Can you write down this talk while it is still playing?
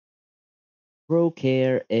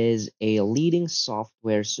Procare is a leading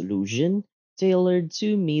software solution tailored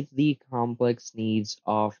to meet the complex needs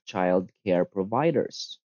of childcare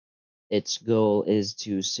providers. Its goal is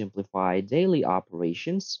to simplify daily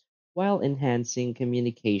operations while enhancing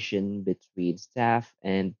communication between staff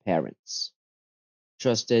and parents.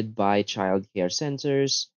 Trusted by childcare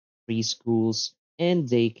centers, preschools, and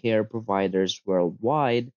daycare providers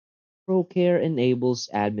worldwide, ProCare enables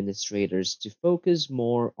administrators to focus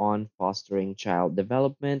more on fostering child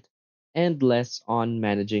development and less on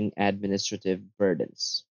managing administrative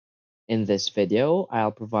burdens. In this video,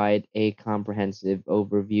 I'll provide a comprehensive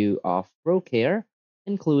overview of ProCare,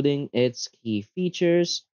 including its key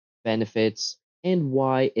features, benefits, and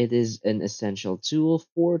why it is an essential tool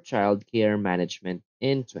for childcare management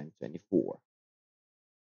in 2024.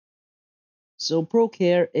 So,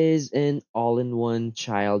 ProCare is an all in one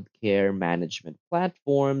child care management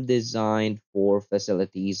platform designed for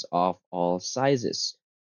facilities of all sizes,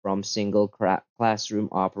 from single classroom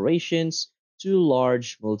operations to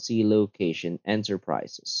large multi location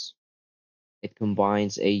enterprises. It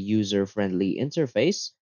combines a user friendly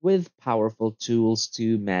interface with powerful tools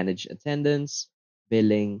to manage attendance,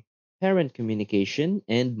 billing, parent communication,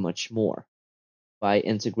 and much more. By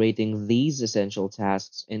integrating these essential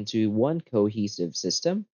tasks into one cohesive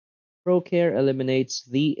system, ProCare eliminates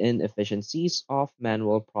the inefficiencies of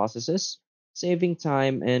manual processes, saving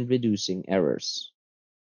time and reducing errors.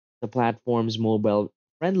 The platform's mobile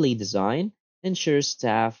friendly design ensures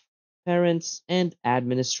staff, parents, and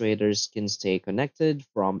administrators can stay connected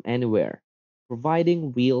from anywhere,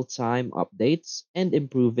 providing real time updates and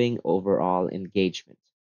improving overall engagement.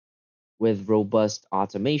 With robust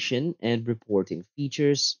automation and reporting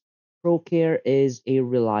features, ProCare is a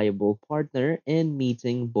reliable partner in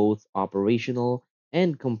meeting both operational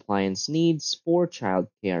and compliance needs for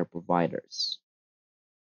childcare providers.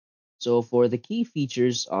 So, for the key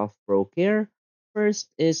features of ProCare,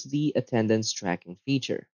 first is the attendance tracking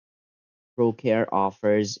feature. ProCare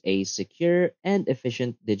offers a secure and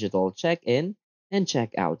efficient digital check in and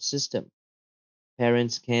check out system.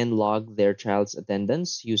 Parents can log their child's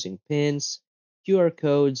attendance using PINs, QR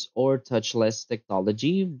codes, or touchless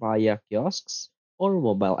technology via kiosks or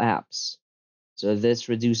mobile apps. So, this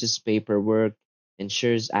reduces paperwork,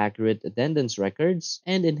 ensures accurate attendance records,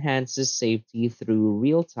 and enhances safety through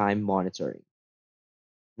real time monitoring.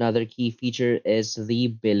 Another key feature is the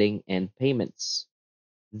billing and payments.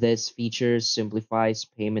 This feature simplifies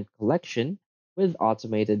payment collection with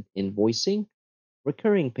automated invoicing,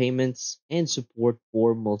 recurring payments, and support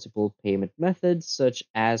for multiple payment methods such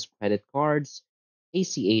as credit cards,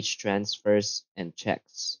 ACH transfers, and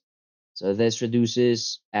checks. So, this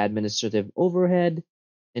reduces administrative overhead,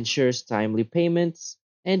 ensures timely payments,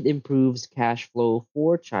 and improves cash flow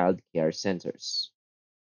for childcare centers.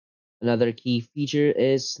 Another key feature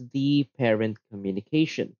is the parent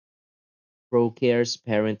communication. ProCare's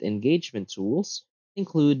parent engagement tools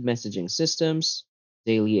include messaging systems,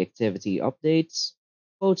 daily activity updates,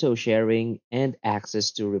 photo sharing, and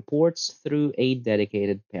access to reports through a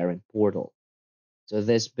dedicated parent portal. So,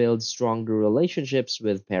 this builds stronger relationships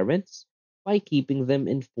with parents by keeping them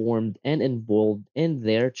informed and involved in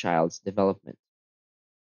their child's development.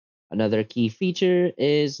 Another key feature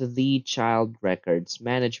is the child records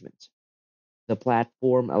management. The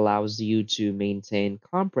platform allows you to maintain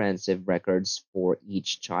comprehensive records for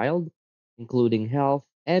each child, including health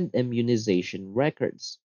and immunization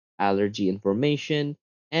records, allergy information,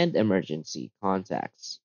 and emergency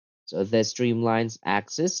contacts. So, this streamlines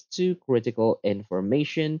access to critical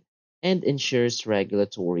information and ensures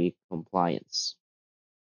regulatory compliance.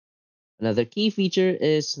 Another key feature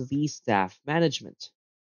is the staff management.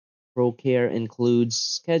 ProCare includes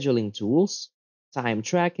scheduling tools, time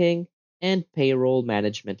tracking, and payroll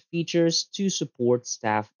management features to support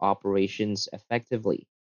staff operations effectively.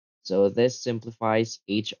 So, this simplifies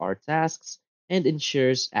HR tasks and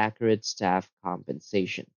ensures accurate staff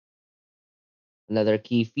compensation. Another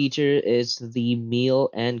key feature is the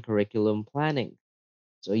meal and curriculum planning.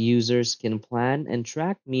 So, users can plan and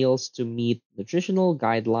track meals to meet nutritional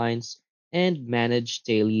guidelines and manage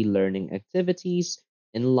daily learning activities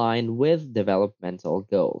in line with developmental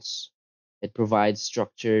goals. It provides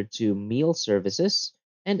structure to meal services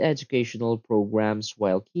and educational programs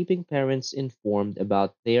while keeping parents informed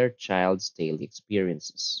about their child's daily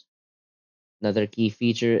experiences. Another key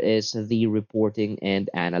feature is the reporting and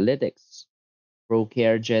analytics.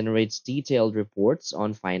 ProCare generates detailed reports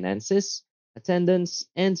on finances, attendance,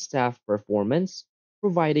 and staff performance,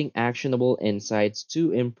 providing actionable insights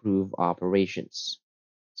to improve operations.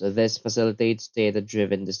 So, this facilitates data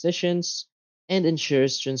driven decisions and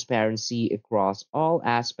ensures transparency across all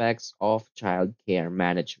aspects of child care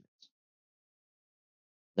management.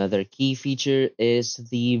 Another key feature is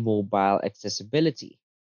the mobile accessibility.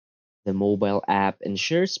 The mobile app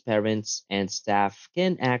ensures parents and staff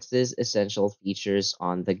can access essential features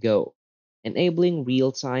on the go, enabling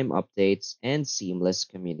real time updates and seamless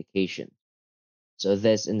communication. So,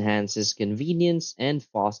 this enhances convenience and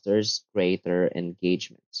fosters greater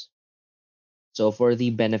engagement. So, for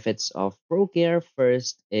the benefits of Procare,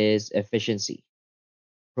 first is efficiency.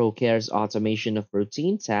 Procare's automation of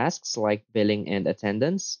routine tasks like billing and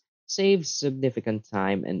attendance saves significant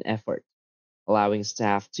time and effort, allowing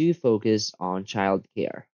staff to focus on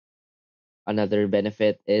childcare. Another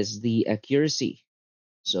benefit is the accuracy.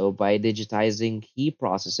 So, by digitizing key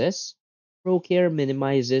processes, Procare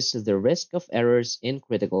minimizes the risk of errors in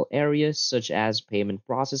critical areas such as payment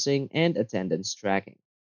processing and attendance tracking.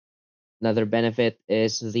 Another benefit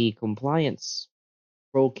is the compliance.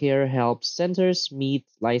 Procare helps centers meet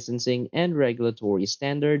licensing and regulatory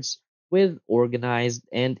standards with organized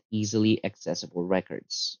and easily accessible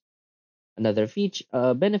records. Another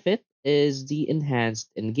benefit is the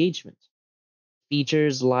enhanced engagement.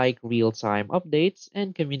 Features like real time updates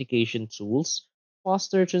and communication tools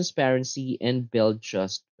foster transparency and build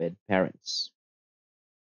trust with parents.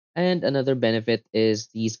 And another benefit is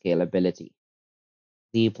the scalability.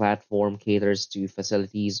 The platform caters to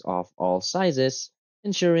facilities of all sizes,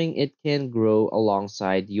 ensuring it can grow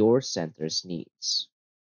alongside your center's needs.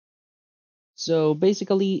 So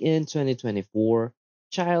basically, in 2024,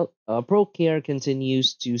 ProCare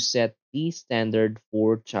continues to set the standard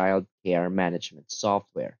for child care management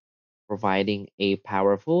software, providing a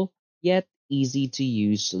powerful yet easy to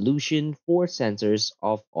use solution for centers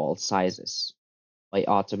of all sizes. By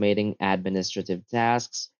automating administrative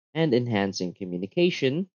tasks and enhancing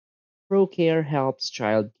communication, ProCare helps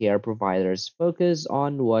child care providers focus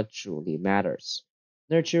on what truly matters,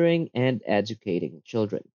 nurturing and educating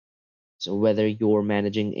children. So, whether you're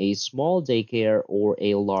managing a small daycare or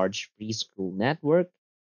a large preschool network,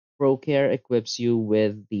 ProCare equips you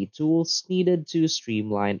with the tools needed to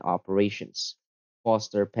streamline operations,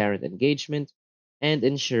 foster parent engagement, and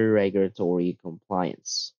ensure regulatory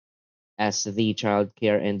compliance. As the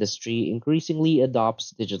childcare industry increasingly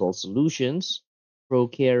adopts digital solutions,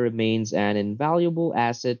 ProCare remains an invaluable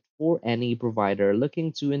asset for any provider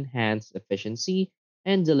looking to enhance efficiency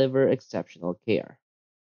and deliver exceptional care.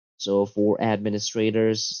 So, for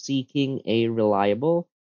administrators seeking a reliable,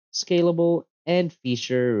 scalable, and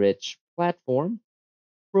feature rich platform,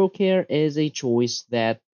 ProCare is a choice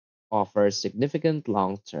that offers significant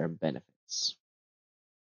long term benefits.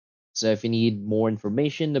 So, if you need more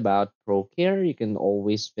information about ProCare, you can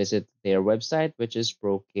always visit their website, which is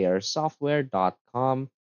procaresoftware.com,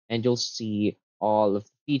 and you'll see all of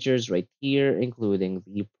the features right here, including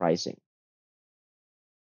the pricing.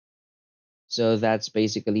 So that's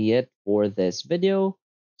basically it for this video.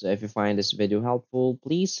 So if you find this video helpful,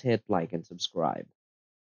 please hit like and subscribe.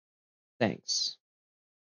 Thanks.